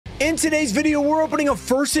In today's video, we're opening a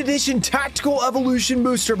first edition Tactical Evolution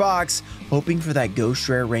booster box, hoping for that Ghost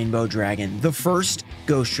Rare Rainbow Dragon, the first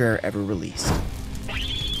Ghost Rare ever released.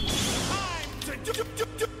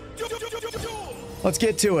 Let's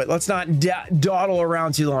get to it. Let's not dawdle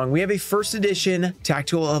around too long. We have a first edition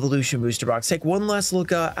Tactical Evolution booster box. Take one last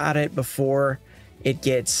look at it before it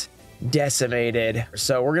gets decimated.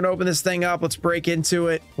 So we're gonna open this thing up. Let's break into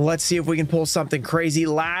it. Let's see if we can pull something crazy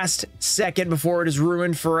last second before it is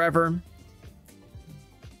ruined forever.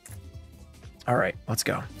 All right, let's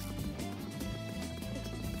go.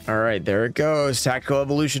 All right, there it goes. Tactical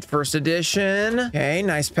Evolution first edition. Okay,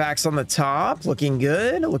 nice packs on the top. Looking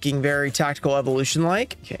good. Looking very Tactical Evolution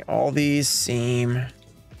like. Okay, all these seem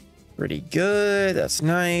pretty good. That's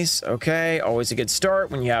nice. Okay, always a good start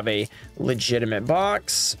when you have a legitimate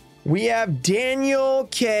box. We have Daniel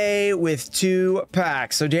K with 2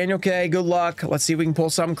 packs. So Daniel K, good luck. Let's see if we can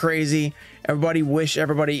pull something crazy. Everybody, wish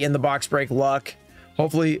everybody in the box break luck.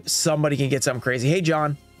 Hopefully somebody can get something crazy. Hey,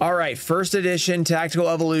 John. All right, first edition Tactical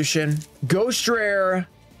Evolution. Ghost Rare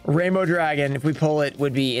Rainbow Dragon, if we pull it,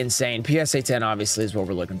 would be insane. PSA 10 obviously is what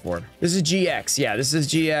we're looking for. This is GX. Yeah, this is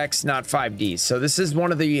GX, not 5D. So this is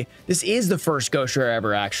this is the first Ghost Rare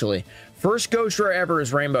ever, actually. First Ghost Rare ever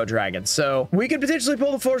is Rainbow Dragon. So we could potentially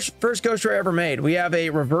pull the first Ghost Rare ever made. We have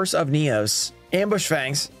a Reverse of Neos, Ambush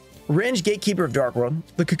Fangs, Renge Gatekeeper of Dark World,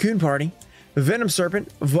 the Cocoon Party, Venom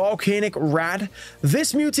Serpent, Volcanic Rat.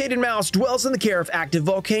 This mutated mouse dwells in the care of active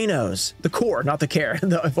volcanoes. The core, not the care.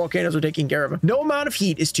 The volcanoes are taking care of him. No amount of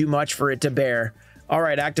heat is too much for it to bear. All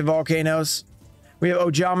right, active volcanoes. We have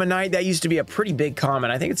Ojama Knight. That used to be a pretty big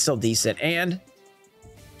common. I think it's still decent. And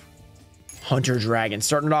Hunter Dragon.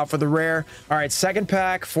 Starting it off with a rare. All right, second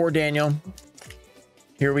pack for Daniel.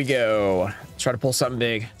 Here we go. Let's try to pull something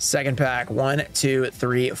big. Second pack. 1, 2,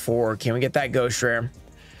 3, 4. Can we get that Ghost Rare?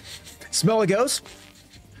 Smell a ghost?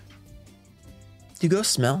 Do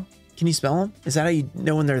ghosts smell? Can you smell them? Is that how you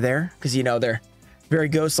know when they're there? Because you know they're very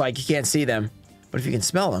ghost-like. You can't see them. But if you can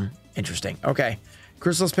smell them, interesting. Okay.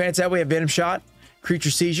 Chrysalis Pants out. We have Venom Shot,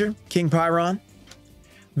 Creature Seizure, King Pyron,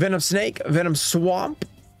 Venom Snake, Venom Swamp,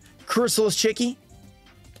 Chrysalis Chicky,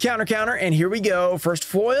 Counter, and here we go. First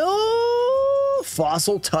foil,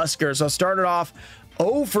 Fossil Tusker. So started off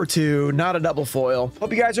 0 for 2, not a double foil.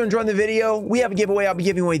 Hope you guys are enjoying the video. We have a giveaway. I'll be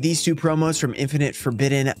giving away these 2 promos from Infinite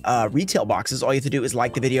Forbidden retail boxes. All you have to do is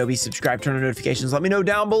like the video, be subscribed, turn on notifications. Let me know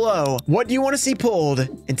down below, what do you want to see pulled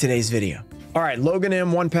in today's video? All right, Logan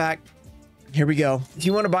M, 1 pack. Here we go. If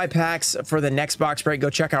you want to buy packs for the next box break, go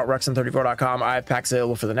check out Ruxin34.com. I have packs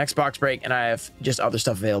available for the next box break, and I have just other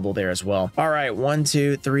stuff available there as well. All right, 1,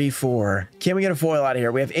 2, 3, 4. Can we get a foil out of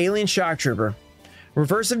here? We have Alien Shock Trooper,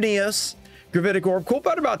 Reverse of Neos, Gravitic Orb. Cool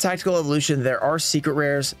part about Tactical Evolution, there are secret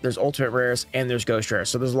rares, there's ultimate rares, and there's ghost rares.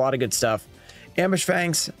 So there's a lot of good stuff. Ambush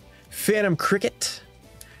Fangs, Phantom Cricket,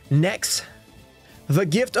 Nex, The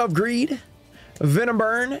Gift of Greed, Venom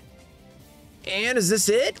Burn, and is this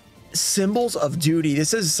it? Symbols of Duty.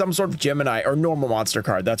 This is some sort of Gemini or normal monster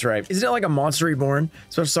card. That's right. Isn't it like a Monster Reborn?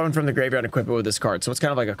 So someone from the graveyard equip it with this card. So it's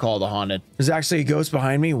kind of like a Call of the Haunted. There's actually a ghost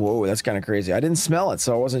behind me. Whoa, that's kind of crazy. I didn't smell it,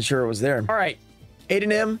 so I wasn't sure it was there. All right,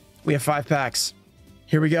 Aiden M. We have 5 packs.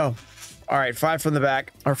 Here we go. All right, 5 from the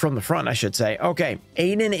back, or from the front, I should say. Okay,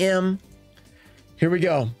 Aiden M. Here we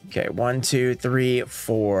go. Okay, 1, 2, 3,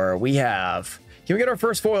 4. We have, can we get our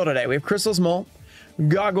first foil today? We have Crystal's Mole,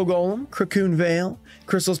 Goggle Golem, Cocoon Veil,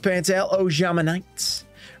 Crystal's Pantail, Ojama Knights,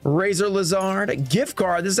 Razor Lizard, Gift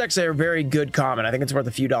Card. This is actually a very good common. I think it's worth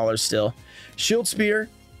a few dollars still. Shield Spear,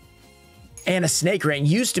 and a Snake Ring.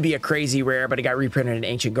 Used to be a crazy rare, but it got reprinted in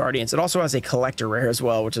Ancient Guardians. It also has a collector rare as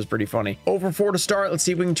well, which is pretty funny. Over 4 to start. Let's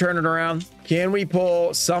see if we can turn it around. Can we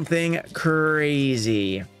pull something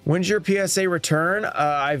crazy? When's your PSA return?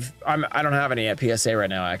 I don't have any at PSA right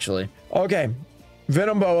now, actually. Okay,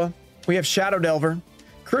 Venom Boa. We have Shadow Delver,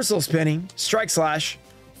 Crystal Spinning, Strike Slash,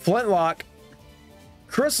 Flintlock,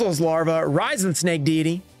 Crystal's Larva, Rising Snake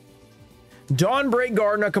Deity, Dawnbreak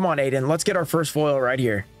Gardener. Come on, Aiden. Let's get our first foil right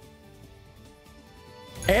here.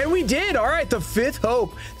 And we did. All right, the 5th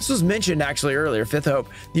Hope. This was mentioned actually earlier. 5th Hope.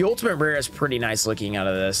 The ultimate rare is pretty nice looking out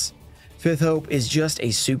of this. 5th Hope is just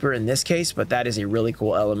a super in this case, but that is a really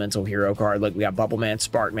cool elemental hero card. Look, we got Bubbleman,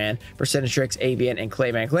 Sparkman, Percentatrix, Avian, and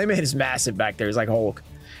Clayman. Clayman is massive back there. He's like Hulk.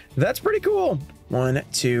 That's pretty cool. 1,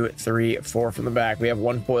 2, 3, 4 from the back. We have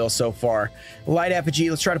 1 foil so far. Light Effigy.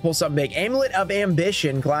 Let's try to pull something big. Amulet of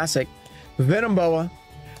Ambition, classic. Venom Boa.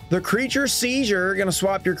 The Creature Seizure. Gonna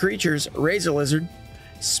swap your creatures. Razor Lizard.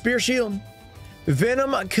 Spear Shield.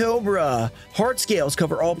 Venom Cobra. Heart scales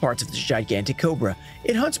cover all parts of this gigantic cobra.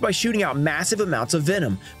 It hunts by shooting out massive amounts of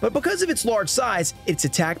venom, but because of its large size, its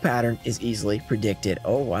attack pattern is easily predicted.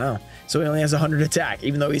 Oh, wow. So he only has 100 attack,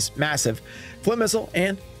 even though he's massive. Flint missile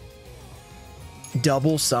and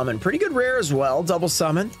double summon. Pretty good rare as well. Double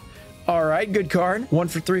summon. All right, good card. 1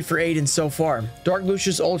 for 3 for Aiden so far. Dark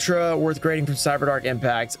Lucius Ultra, worth grading from Cyberdark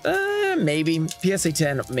Impact. Maybe. PSA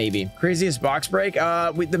 10, maybe. Craziest box break.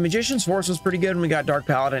 The Magician's Force was pretty good when we got Dark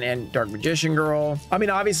Paladin and Dark Magician Girl. I mean,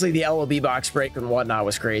 obviously the LOB box break and whatnot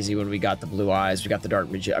was crazy when we got the Blue Eyes. We got the Dark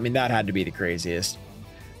Magician. I mean, that had to be the craziest.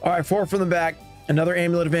 All right, 4 from the back. Another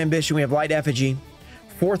Amulet of Ambition. We have Light Effigy.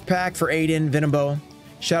 4th pack for Aiden, Venom Bow.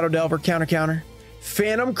 Shadow Delver, Counter.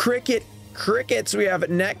 Phantom Cricket. Crickets. We have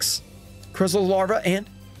Nex, Crystal Larva, and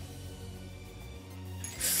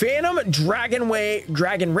Phantom Dragon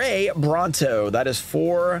Ray Bronto. That is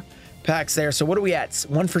 4 packs there. So what are we at?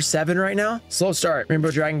 1 for 7 right now? Slow start.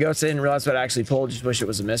 Rainbow Dragon Ghost. I didn't realize what I actually pulled. Just wish it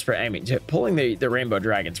was a misprint. I mean, pulling the Rainbow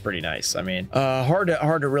Dragon's pretty nice. I mean, hard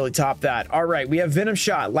to really top that. All right, we have Venom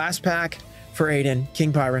Shot. Last pack for Aiden,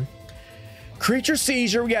 King Pyron. Creature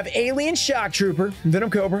Seizure. We have Alien Shock Trooper, Venom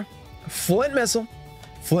Cobra, Flint Missile,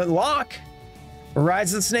 Flint Lock,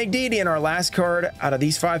 Rise of the Snake Deity, and our last card out of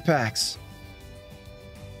these 5 packs.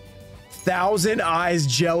 Thousand Eyes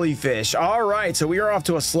Jellyfish. All right, so we are off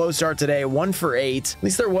to a slow start today. 1 for 8. At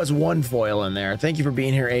least there was 1 foil in there. Thank you for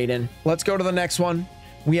being here, Aiden. Let's go to the next one.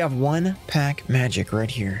 We have 1 pack magic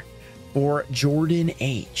right here for Jordan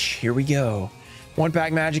H. Here we go. 1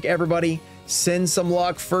 pack magic, everybody. Send some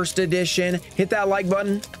luck. First edition. Hit that like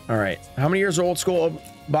button. All right. How many years are old school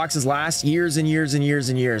boxes last? Years and years and years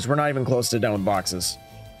and years. We're not even close to done with boxes.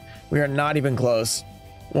 We are not even close.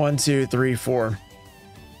 1, 2, 3, 4.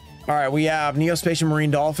 All right, we have Neospatial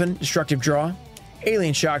Marine Dolphin, Destructive Draw,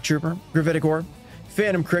 Alien Shock Trooper, Gravitic Orb,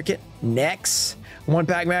 Phantom Cricket, Nex. 1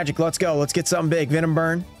 pack magic. Let's go. Let's get something big. Venom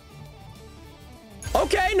Burn.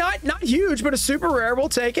 Okay, not huge, but a super rare. We'll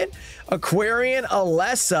take it. Aquarian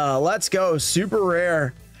Alessa. Let's go. Super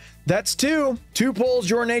rare. That's 2 pulls.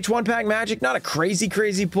 Jordan H. 1 pack magic. Not a crazy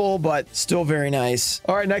pull, but still very nice.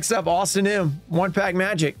 All right, next up, Austin M. 1 pack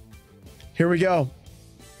magic. Here we go.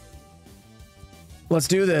 Let's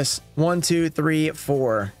do this. 1, 2, 3,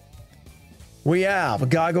 4. We have a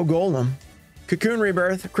Goggle Golem, Cocoon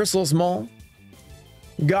Rebirth, Chrysalis Maul,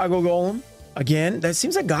 Goggle Golem. Again, that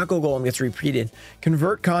seems like Goggle Golem gets repeated.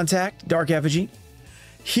 Convert Contact, Dark Effigy,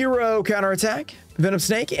 Hero Counterattack, Venom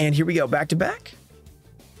Snake, and here we go, back to back.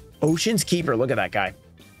 Ocean's Keeper. Look at that guy.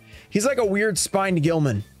 He's like a weird Spined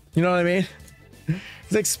Gilman. You know what I mean?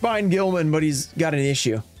 He's like Spined Gilman, but he's got an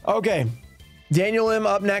issue. Okay. Daniel M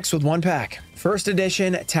up next with 1 pack. First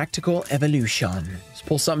edition Tactical Evolution. Let's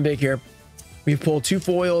pull something big here. We've pulled 2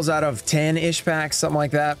 foils out of 10-ish packs, something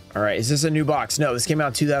like that. All right, is this a new box? No, this came out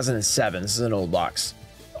in 2007. This is an old box.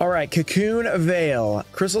 All right, Cocoon Veil,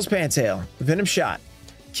 Crystal's Pantail, Venom Shot,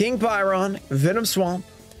 King Pyron, Venom Swamp,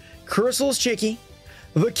 Crystal's Chicky,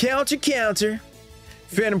 the Counter,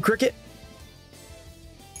 Phantom Cricket,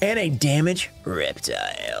 and a Damage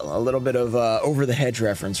Reptile. A little bit of over the hedge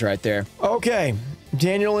reference right there. Okay,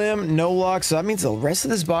 Daniel M, no luck. So that means the rest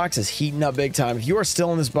of this box is heating up big time. If you are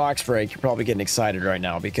still in this box break, you're probably getting excited right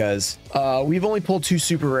now because we've only pulled 2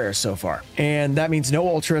 super rares so far. And that means no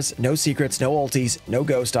ultras, no secrets, no ultis, no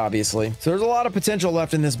ghost, obviously. So there's a lot of potential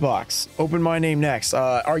left in this box. Open my name next.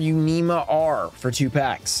 Are you Nima R for 2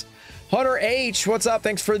 packs? Hunter H, what's up?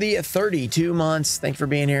 Thanks for the 32 months. Thanks for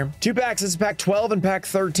being here. 2 packs. This is pack 12 and pack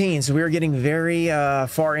 13. So we are getting very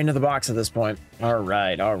far into the box at this point. All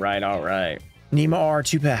right. Nima R,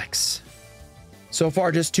 2 packs. So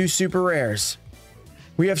far, just 2 super rares.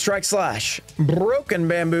 We have Strike Slash, Broken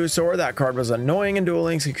Bamboo Sword. That card was annoying in Duel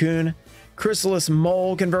Links. Cocoon, Chrysalis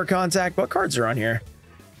Mole, Convert Contact. What cards are on here?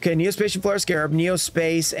 Okay, Neospatial Flare Scarab,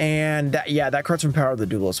 Neospace, and that card's from Power of the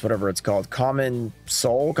Duelist, whatever it's called. Common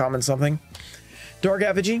Soul, Common something. Dark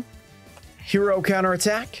Effigy, Hero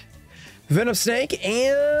Counterattack, Venom Snake,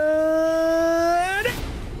 and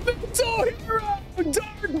Mental Hero,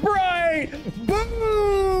 Dark Bright.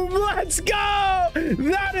 Boom! Let's go!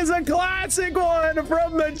 That is a classic one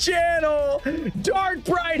from the channel. Dark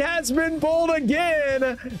Bright has been pulled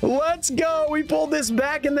again. Let's go. We pulled this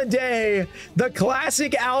back in the day. The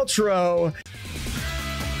classic outro.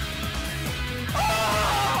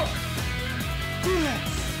 Oh!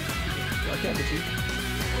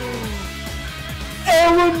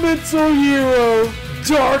 Elemental Hero,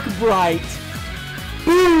 Dark Bright.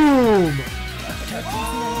 Boom!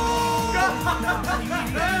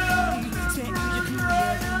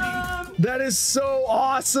 That is so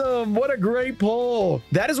awesome. What a great pull.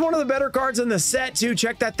 That is one of the better cards in the set too.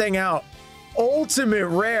 Check that thing out. Ultimate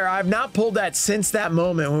rare. I've not pulled that since that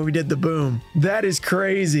moment when we did the boom. That is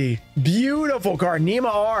crazy. Beautiful card.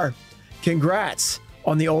 Nima R. Congrats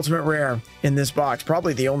on the ultimate rare in this box.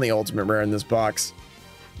 Probably the only ultimate rare in this box.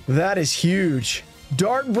 That is huge.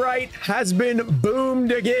 Dark Bright has been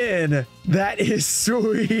boomed again. That is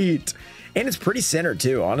sweet. And it's pretty centered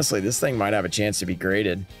too. Honestly, this thing might have a chance to be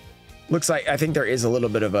graded. Looks like, I think there is a little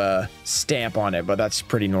bit of a stamp on it, but that's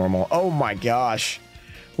pretty normal. Oh my gosh.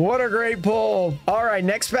 What a great pull. All right,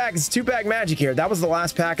 next pack is 2-pack magic here. That was the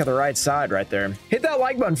last pack of the right side right there. Hit that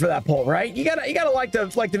like button for that pull, right? You gotta like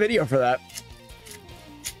the video for that.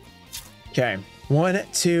 Okay, 1,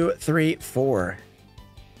 2, 3, 4.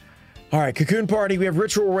 All right, Cocoon Party. We have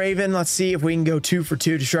Ritual Raven. Let's see if we can go 2 for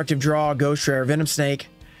 2. Destructive Draw, Ghost Rare, Venom Snake,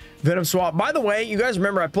 Venom Swap. By the way, you guys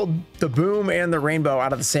remember I pulled the Boom and the Rainbow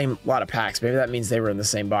out of the same lot of packs. Maybe that means they were in the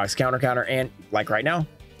same box. Counter, and like right now,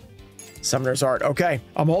 Summoner's Art. Okay,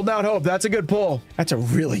 I'm holding out hope. That's a good pull. That's a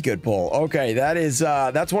really good pull. Okay, that is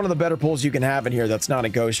that's one of the better pulls you can have in here. That's not a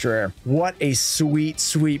Ghost Rare. What a sweet,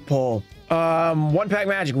 sweet pull. 1-pack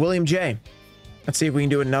magic, William J. Let's see if we can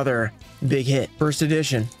do another big hit. First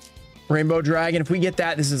edition. Rainbow Dragon. If we get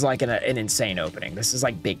that, this is like an insane opening. This is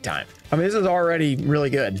like big time. I mean, this is already really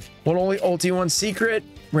good. One only ulti, one secret.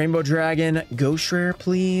 Rainbow Dragon. Ghost Rare,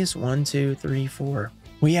 please. 1, 2, 3, 4.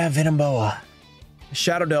 We have Venom Boa,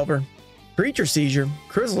 Shadow Delver, Creature Seizure,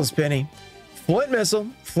 Chrysalis Penny, Flint Missile,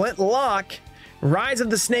 Flint Lock, Rise of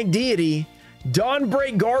the Snake Deity,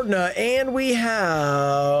 Dawnbreak Gardna, and we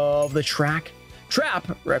have the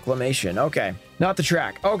Trap Reclamation. Okay, not the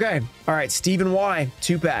track. Okay, all right, Stephen Y,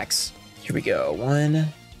 2 packs. Here we go. 1,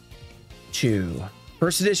 2.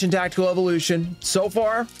 First edition Tactical Evolution. So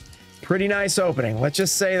far, pretty nice opening. Let's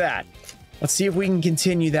just say that. Let's see if we can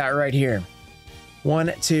continue that right here.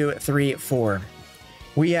 1, 2, 3, 4.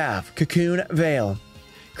 We have Cocoon Veil,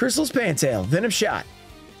 Chrysalis Pantail, Venom Shot,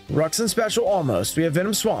 Ruxin Special Almost. We have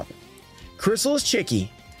Venom Swamp, Chrysalis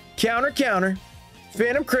Chicky, Counter,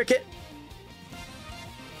 Phantom Cricket,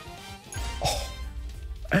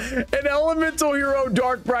 an Elemental Hero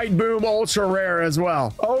Dark Bright Boom Ultra Rare as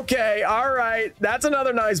well. Okay, all right. That's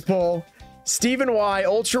another nice pull. Stephen Y,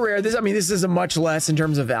 Ultra Rare. This is a much less in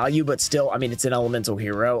terms of value, but still, I mean, it's an Elemental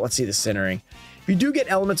Hero. Let's see the centering. If you do get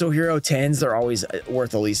Elemental Hero 10s, they're always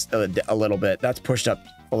worth at least a little bit. That's pushed up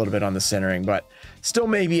a little bit on the centering, but still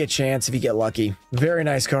maybe a chance if you get lucky. Very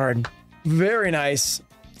nice card. Very nice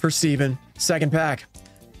for Steven. Second pack.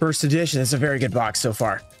 First edition. It's a very good box so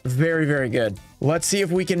far. Very, very good. Let's see if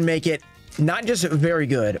we can make it not just very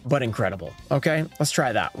good, but incredible. Okay, let's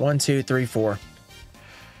try that. 1, 2, 3, 4.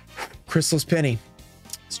 Chrysalis Penny,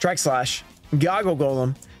 Strike Slash, Goggle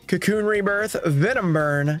Golem, Cocoon Rebirth, Venom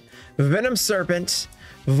Burn, Venom Serpent,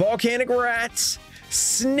 Volcanic Rats,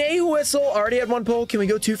 Snake Whistle. Already had 1 pull. Can we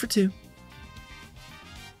go 2 for 2?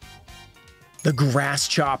 The Grass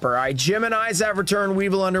Chopper. All right, Gemini's have returned.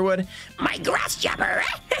 Weevil Underwood. My Grass Chopper.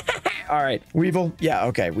 All right, Weevil. Yeah,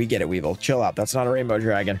 okay, we get it, Weevil. Chill out. That's not a Rainbow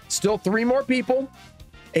Dragon. Still 3 more people.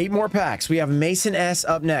 8 more packs. We have Mason S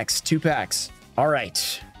up next. 2 packs. All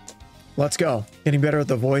right, let's go. Getting better at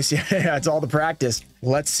the voice. Yeah, it's all the practice.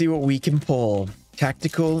 Let's see what we can pull.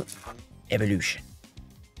 Tactical Evolution.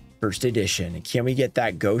 First edition. Can we get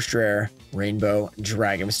that Ghost Rare Rainbow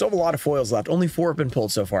Dragon? We still have a lot of foils left. Only 4 have been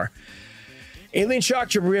pulled so far. Alien Shock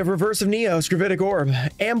Trooper. We have Reverse of Neo, Gravitic Orb,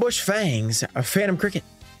 Ambush Fangs, a Phantom Cricket,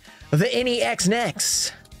 the NEX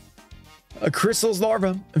Nex, a Chrysalis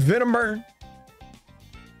Larva, Venom Burn,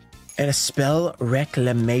 and a Spell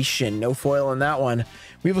Reclamation. No foil on that one.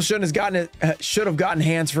 Weevil should have gotten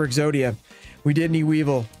hands for Exodia. We did need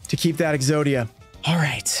Weevil to keep that Exodia. All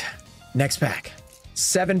right, next pack.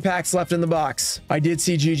 7 packs left in the box. I did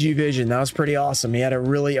see GG Vision. That was pretty awesome. He had a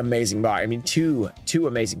really amazing box. I mean, two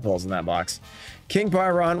amazing pulls in that box. King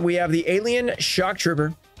Pyron. We have the Alien Shock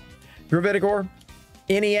Trooper, Gravitic Orb,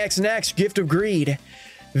 NEX Next, Gift of Greed,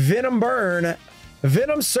 Venom Burn,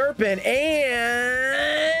 Venom Serpent,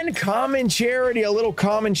 and Common Charity. A little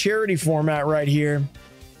Common Charity format right here.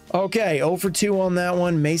 Okay, 0 for 2 on that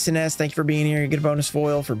one. Mason S, thank you for being here. You get a bonus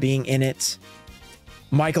foil for being in it.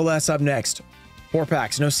 Michael S up next. 4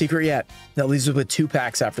 packs, no secret yet. That leaves us with 2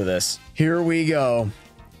 packs after this. Here we go.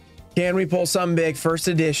 Can we pull something big? First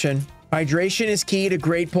edition. Hydration is key to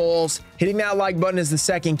great pulls. Hitting that like button is the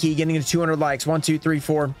second key. Getting to 200 likes. 1, 2, 3,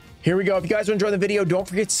 4. Here we go. If you guys enjoy the video, don't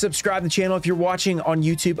forget to subscribe to the channel. If you're watching on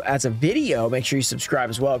YouTube as a video, make sure you subscribe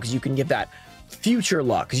as well, because you can get that future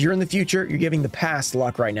luck. Because you're in the future, you're giving the past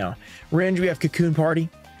luck right now. Range, we have Cocoon Party.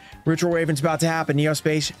 Ritual Raven's about to happen.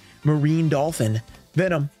 Neospace, Marine Dolphin,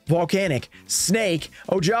 Venom, Volcanic, Snake,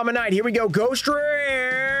 Ojama Knight. Here we go. Ghost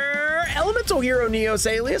Rare Elemental Hero Neos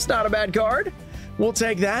Alias. Not a bad card. We'll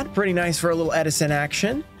take that. Pretty nice for a little Edison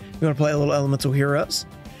action. You want to play a little Elemental Heroes?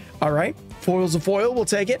 All right. Foils of foil. We'll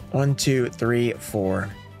take it. 1, 2, 3, 4.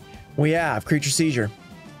 We have Creature Seizure,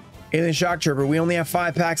 Alien Shock Trooper. We only have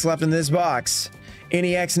 5 packs left in this box.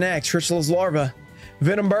 NEX Next, Trishula's Larva,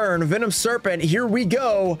 Venom Burn, Venom Serpent. Here we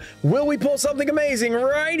go. Will we pull something amazing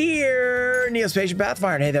right here? Neospatial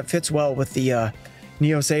Pathfinder. Hey, that fits well with the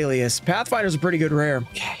Neos Alias. Pathfinder's a pretty good rare.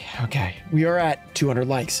 Okay. We are at 200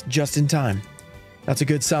 likes just in time. That's a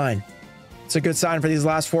good sign. It's a good sign for these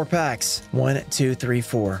last 4 packs. 1, 2, 3,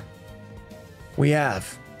 4. We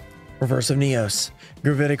have Reverse of Neos,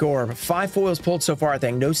 Gravitic Orb. 5 foils pulled so far, I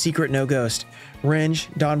think. No Secret, no Ghost. Renge,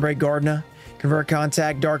 Dawnbreak Gardna, Convert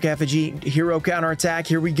Contact, Dark Effigy, Hero Counterattack.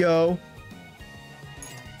 Here we go.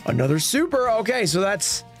 Another Super. Okay, so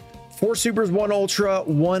that's 4 Supers, 1 Ultra,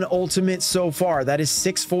 1 Ultimate so far. That is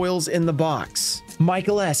 6 foils in the box.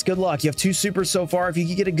 Michael S., good luck. You have 2 Supers so far. If you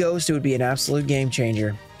could get a Ghost, it would be an absolute game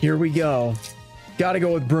changer. Here we go. Got to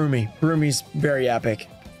go with Broomy. Broomy's very epic.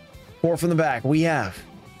 4 from the back. We have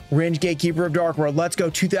Renge, Gatekeeper of Dark World. Let's go.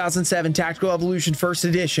 2007 Tactical Evolution First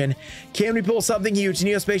Edition. Can we pull something huge?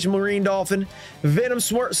 Neospatial Marine Dolphin, Venom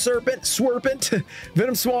Serpent,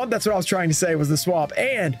 Venom Swamp. That's what I was trying to say, was the swamp.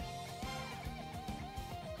 And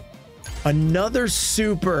another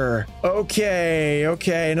Super. Okay.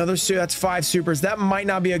 Another Super. That's 5 Supers. That might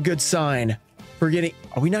not be a good sign. Are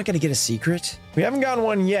we not going to get a secret? We haven't gotten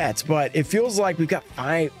one yet, but it feels like we've got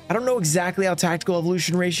 5. I don't know exactly how Tactical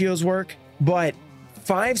Evolution ratios work, but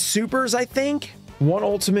 5 Supers, I think. 1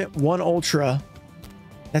 Ultimate, 1 Ultra.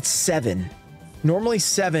 That's 7. Normally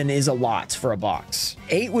 7 is a lot for a box.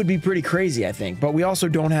 8 would be pretty crazy, I think, but we also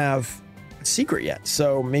don't have a secret yet,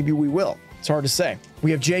 so maybe we will. It's hard to say. We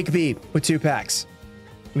have Jake B with 2 packs.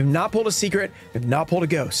 We've not pulled a secret. We've not pulled a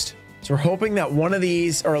Ghost. So we're hoping that one of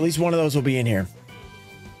these, or at least one of those, will be in here.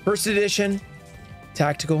 First edition,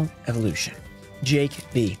 Tactical Evolution. Jake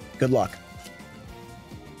B. Good luck.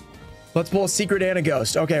 Let's pull a secret and a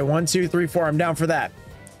Ghost. Okay, 1, 2, 3, 4. I'm down for that.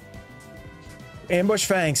 Ambush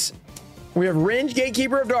Fangs. We have Renge,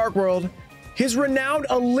 Gatekeeper of Dark World. His renowned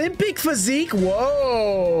Olympic physique,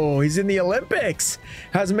 whoa, he's in the Olympics,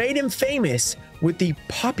 has made him famous with the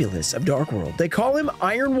populace of Dark World. They call him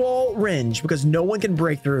Iron Wall Renge because no one can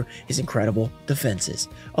break through his incredible defenses.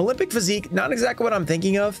 Olympic physique, not exactly what I'm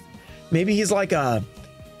thinking of. Maybe he's like a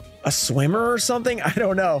swimmer or something. I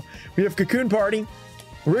don't know. We have Cocoon Party,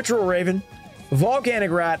 Ritual Raven,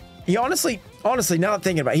 Volcanic Rat. He honestly, now I'm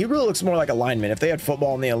thinking about it, he really looks more like a lineman if they had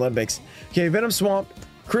football in the Olympics. Okay, Venom Swamp,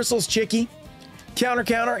 Crystal's Chicky,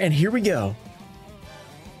 Counter, and here we go.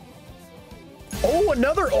 Oh,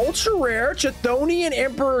 another ultra rare Chthonian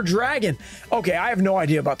Emperor Dragon. Okay, I have no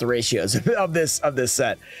idea about the ratios of this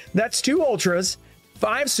set. That's 2 ultras,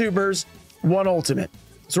 5 supers, 1 ultimate.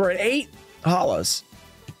 So we're at 8 holos.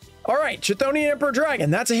 All right, Chthonian Emperor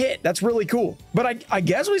Dragon. That's a hit. That's really cool. But I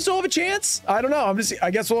guess we still have a chance. I don't know.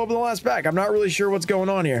 I guess we'll open the last pack. I'm not really sure what's going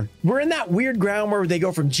on here. We're in that weird ground where they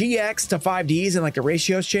go from GX to 5Ds and like the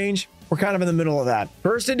ratios change. We're kind of in the middle of that.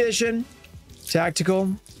 First edition,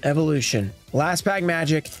 Tactical Evolution. Last pack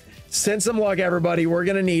magic. Send some luck, everybody. We're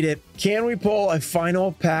going to need it. Can we pull a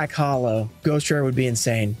final pack holo? Ghost Rare would be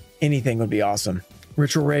insane. Anything would be awesome.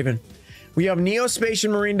 Ritual Raven. We have Neospatial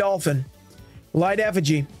Marine Dolphin, Light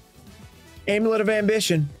Effigy, Amulet of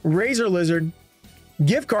Ambition, Razor Lizard,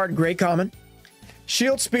 Gift Card, great common,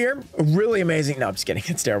 Shield Spear, really amazing. No, I'm just kidding.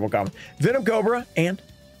 It's terrible common. Venom Cobra, and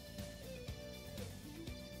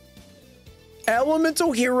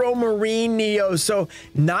Elemental Hero Marine Neo. So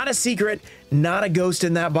not a secret, not a ghost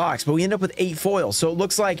in that box, but we end up with 8 foils. So it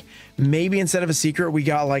looks like maybe instead of a secret, we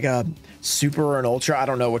got like a super or an ultra. I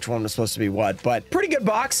don't know which one was supposed to be what, but pretty good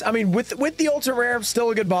box. I mean, with the ultra rare, still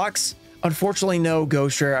a good box. Unfortunately, no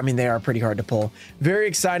ghost rare. I mean, they are pretty hard to pull. Very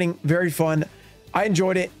exciting, very fun. I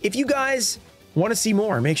enjoyed it. If you guys want to see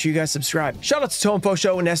more, make sure you guys subscribe. Shout out to Tomfo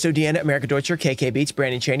Show, Ernesto Diana, America Deutscher, KK Beats,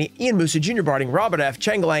 Brandon Cheney, Ian Musa, Junior Barding, Robert F.,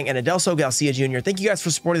 Changalang, and Adelso Garcia Jr. Thank you guys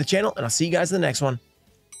for supporting the channel, and I'll see you guys in the next one.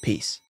 Peace.